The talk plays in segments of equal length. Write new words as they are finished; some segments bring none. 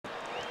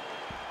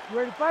You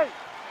ready to fight?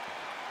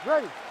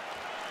 Ready.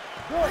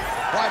 Good.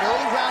 Right,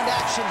 early round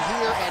action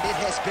here, and it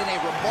has been a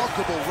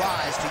remarkable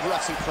rise to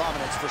UFC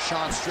prominence for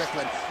Sean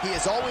Strickland. He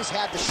has always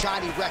had the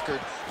shiny record,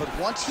 but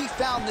once he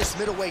found this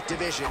middleweight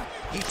division,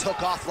 he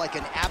took off like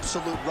an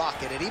absolute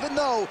rocket. And even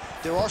though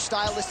there are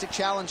stylistic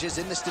challenges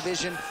in this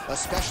division,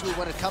 especially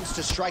when it comes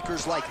to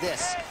strikers like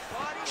this,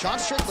 Sean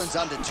Strickland's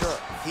undeterred.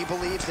 He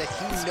believes that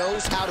he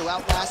knows how to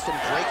outlast and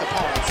break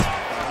opponents,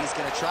 and he's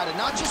going to try to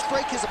not just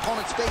break his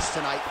opponent's face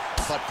tonight,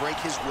 but break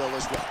his will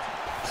as well.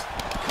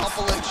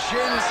 Couple of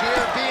shins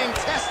here being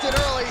tested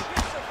early.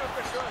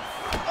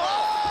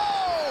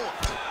 Oh!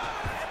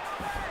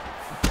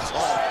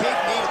 Oh, big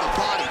knee to the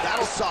body.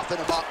 That'll soften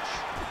him up.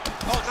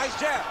 Oh, nice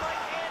jab.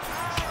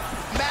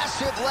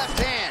 Massive left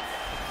hand.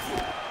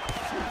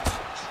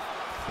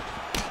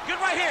 Good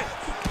right hand.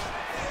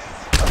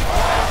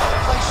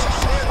 Places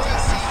there,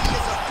 DC. He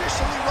is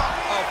officially rocked.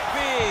 A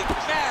big,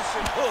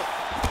 massive hook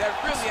that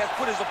really has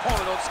put his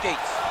opponent on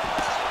skates.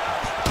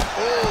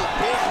 Oh,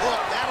 big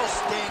hook. That'll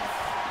sting.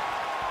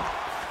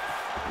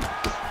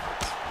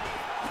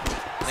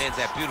 Lands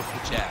that beautiful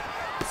jab.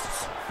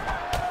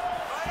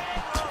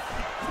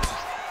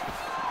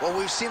 Well,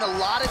 we've seen a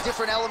lot of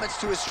different elements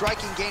to his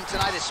striking game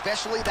tonight,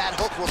 especially that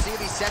hook. We'll see if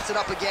he sets it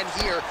up again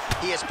here.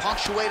 He has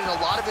punctuated a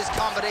lot of his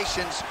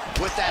combinations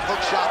with that hook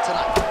shot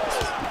tonight.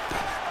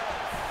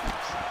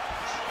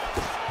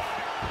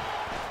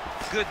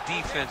 Good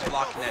defense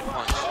blocking that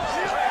punch.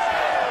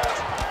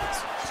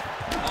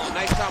 Oh,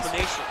 nice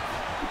combination.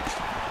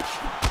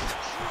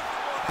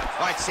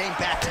 All right, same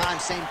bat time,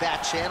 same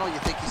bat channel.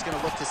 You think he's going to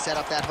look to set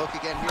up that hook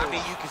again here? I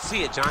mean, you can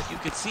see it, John. You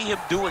can see him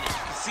doing it.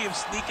 You can see him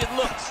sneaking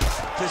looks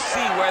to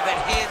see where that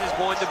hand is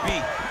going to be.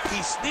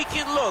 He's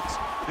sneaking looks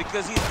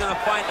because he's going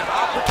to find an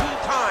opportune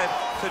time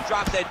to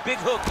drop that big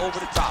hook over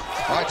the top.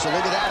 All right, so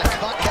look at that. A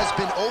cut has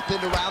been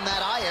opened around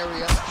that eye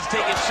area. He's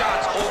taking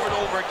shots over and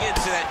over again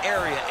to that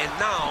area, and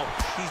now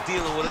he's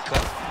dealing with a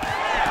cut.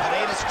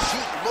 Pereira's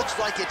cheek looks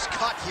like it's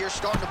cut here,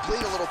 starting to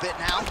bleed a little bit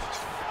now.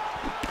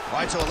 All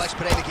right, so Alex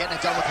Pereira getting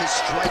it done with his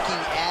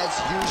striking as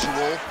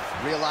usual,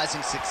 realizing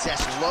success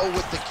low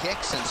with the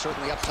kicks and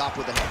certainly up top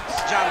with the hands.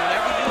 John,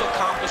 whenever you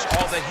accomplish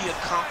all that he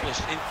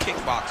accomplished in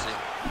kickboxing,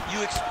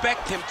 you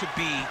expect him to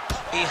be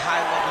a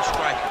high-level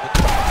striker.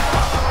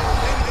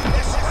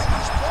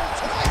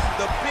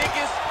 The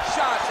biggest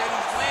shot that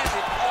he's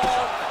landed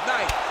all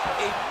night,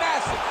 a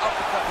massive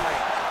uppercut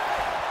land.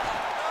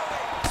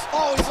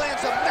 Oh, he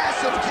lands a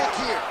massive kick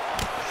here.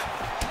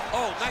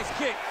 Oh, nice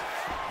kick.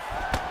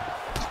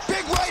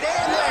 Big right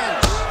hand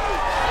lands.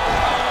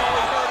 Oh,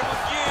 he hurt him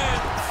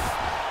again.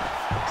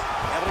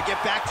 Able to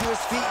get back to his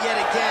feet yet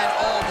again.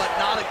 Oh, but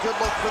not a good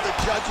look for the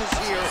judges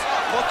here.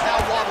 Look how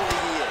wobbly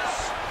he is.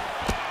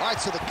 All right,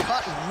 so the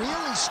cut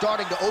really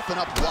starting to open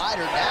up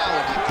wider now,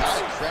 and you've got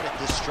to credit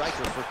this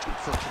striker for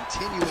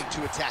continuing to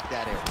attack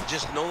that area.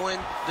 Just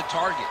knowing the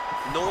target,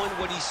 knowing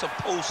what he's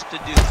supposed to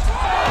do.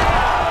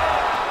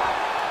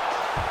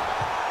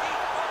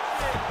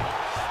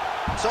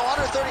 So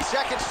under 30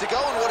 seconds to go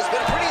in what has been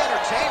a pretty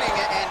entertaining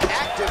and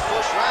active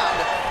first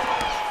round.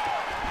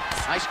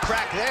 Nice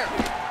crack there.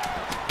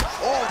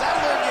 Oh,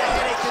 that'll earn you a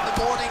headache in the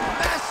morning.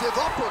 Massive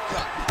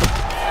uppercut.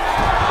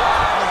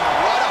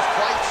 What a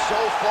fight so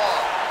far.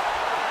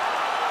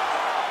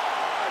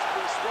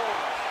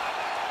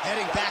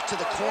 Heading back to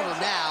the corner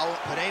now.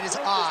 Pereira's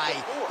eye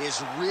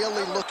is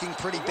really looking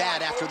pretty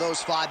bad after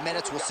those 5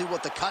 minutes. We'll see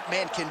what the cut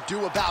man can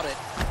do about it.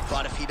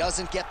 But if he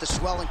doesn't get the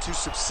swelling to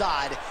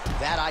subside,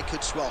 that eye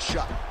could swell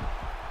shut.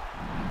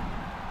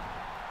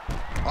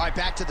 All right,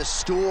 back to the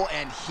stool,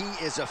 and he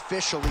is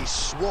officially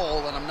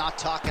swole, and I'm not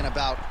talking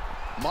about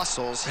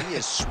muscles. He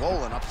is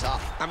swollen up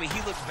top. I mean,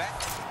 he looks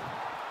back.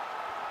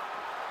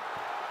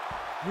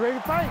 You ready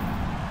to fight?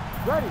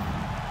 Ready.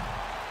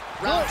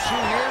 Round 2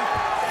 here.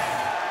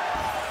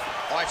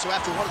 All right, so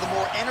after one of the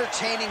more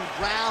entertaining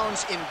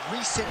rounds in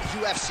recent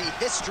UFC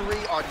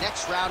history, our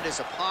next round is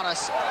upon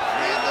us.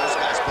 Man, those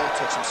guys both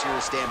took some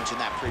serious damage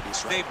in that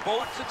previous round. They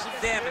both took some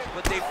damage,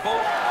 but they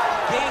both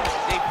gave it.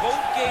 They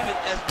both gave it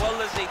as well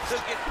as they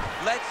took it.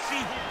 Let's see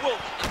who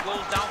wilts and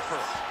goes down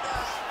first.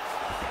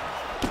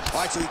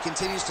 All right, so he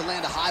continues to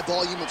land a high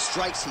volume of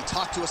strikes. He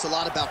talked to us a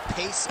lot about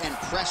pace and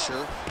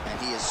pressure, and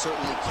he has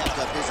certainly kept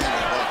up his end of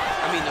the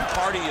bargain. I mean, the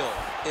cardio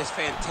is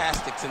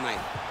fantastic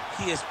tonight.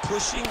 He is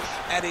pushing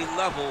at a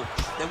level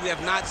that we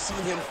have not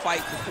seen him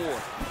fight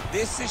before.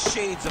 This is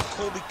shades of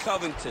Colby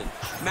Covington,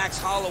 Max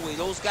Holloway,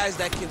 those guys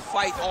that can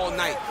fight all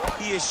night.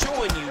 He is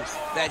showing you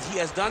that he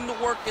has done the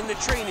work in the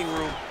training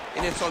room,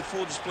 and it's on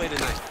full display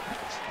tonight.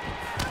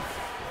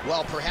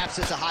 Well, perhaps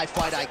it's a high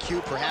fight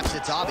IQ, perhaps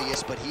it's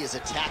obvious, but he is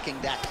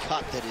attacking that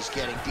cut that is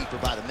getting deeper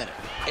by the minute.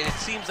 And it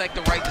seems like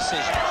the right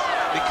decision,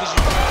 because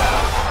you...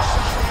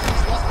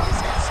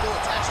 His head's still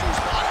attached to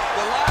his body.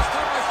 The last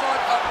time I saw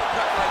an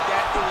uppercut like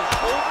that, it was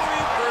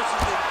Overeem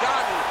versus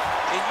Ngannou,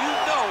 and you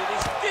know they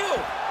still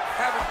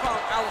haven't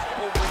found Alistair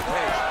Overeem's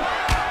head.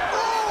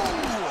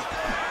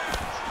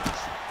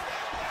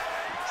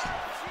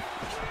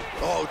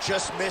 Oh,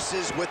 just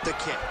misses with the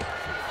kick.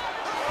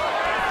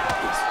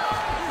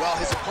 Well, Well,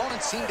 his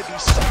opponent seemed to be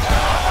so... These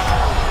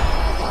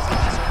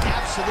guys are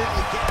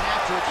absolutely getting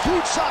after it.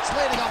 Huge shots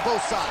landing on both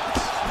sides.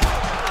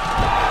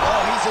 Oh,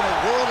 he's in a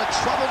world of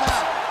trouble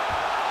now.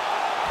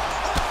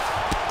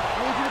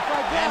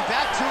 And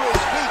back to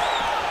his feet.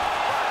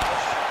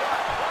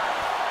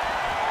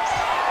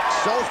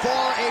 So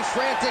far, a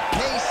frantic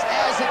pace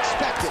as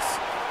expected.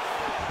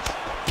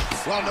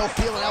 Well, no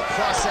feeling out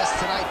process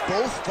tonight.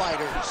 Both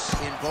fighters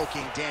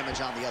invoking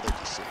damage on the other,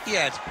 DC.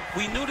 Yeah,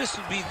 we knew this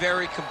would be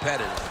very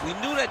competitive. We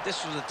knew that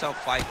this was a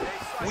tough fight.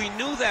 We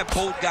knew that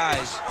both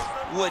guys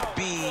would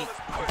be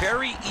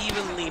very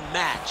evenly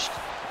matched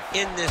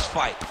in this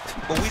fight.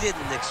 But we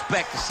didn't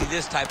expect to see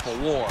this type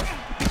of war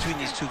between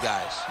these two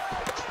guys.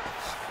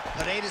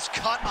 Pereira's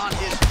cut on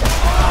his...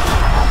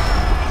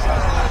 He's in a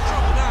lot of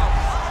trouble now.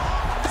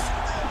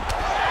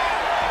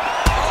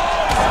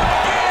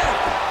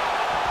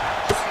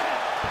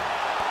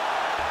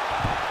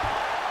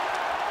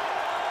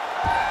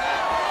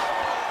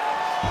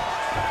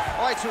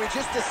 So he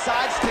just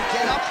decides to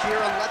get up here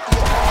and let the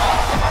back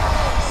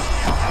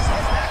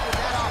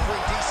with that offering,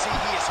 DC.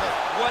 He is hurt.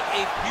 What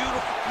a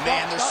beautiful...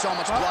 Man, there's so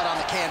much blood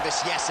on the canvas.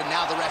 Yes, and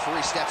now the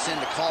referee steps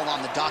in to call on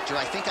the doctor.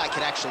 I think I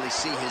could actually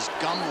see his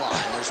gum line.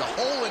 There's a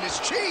hole in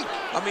his cheek.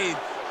 I mean,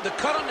 the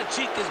cut on the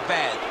cheek is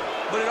bad,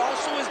 but it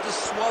also is the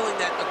swelling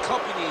that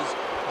accompanies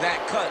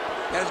that cut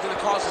that is going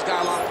to cause this guy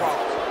a lot of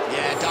problems.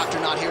 Yeah, doctor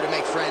not here to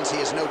make friends. He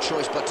has no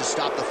choice but to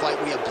stop the fight.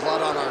 We have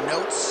blood on our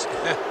notes.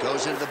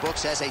 Goes into the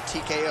books as a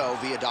TKO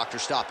via doctor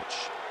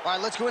stoppage. All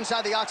right, let's go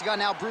inside the octagon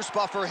now. Bruce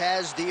Buffer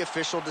has the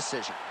official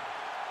decision.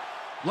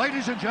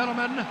 Ladies and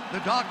gentlemen, the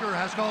doctor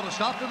has called a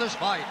stop to this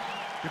fight,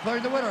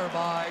 declaring the winner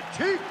by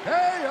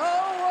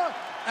TKO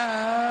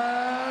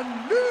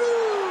and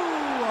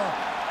new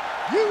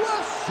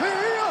UFC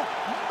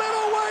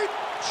middleweight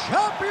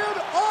champion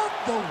of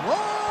the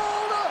world,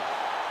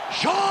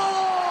 Strickland!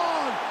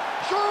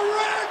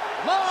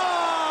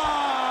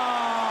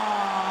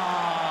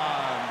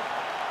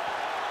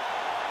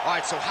 All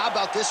right, so how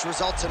about this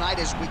result tonight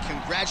as we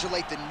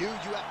congratulate the new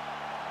UFC...